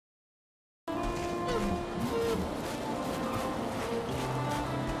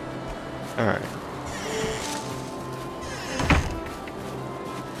Alright.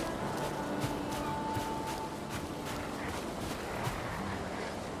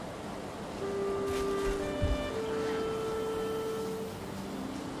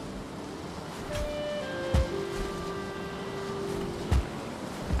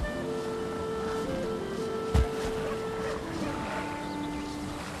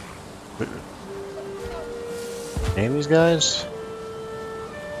 Name these guys?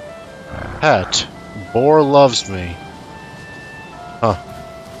 Pet. BOAR loves me. Huh.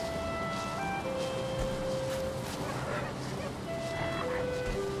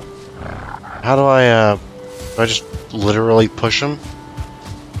 How do I just literally push him?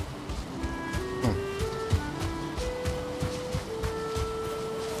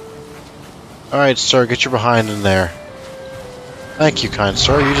 Alright, sir, get your behind in there. Thank you, kind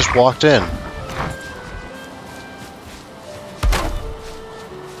sir, you just walked in.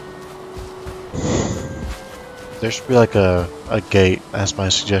 There should be like a gate, that's my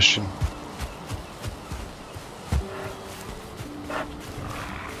suggestion.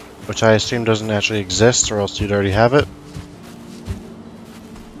 Which I assume doesn't actually exist, or else you'd already have it.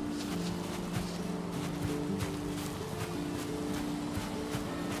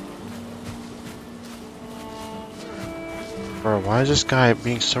 Bro, why is this guy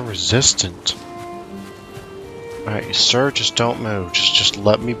being so resistant? Alright, sir, just don't move. Just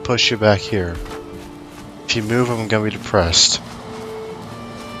let me push you back here. If you move, I'm gonna be depressed.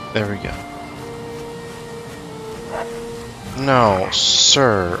 There we go. No,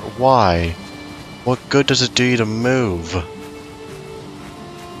 sir, why? What good does it do you to move?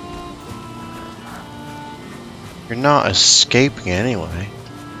 You're not escaping anyway.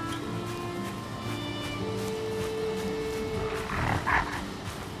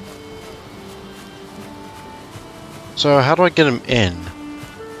 So, how do I get him in?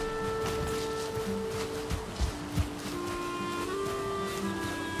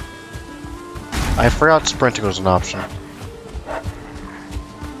 I forgot sprinting was an option.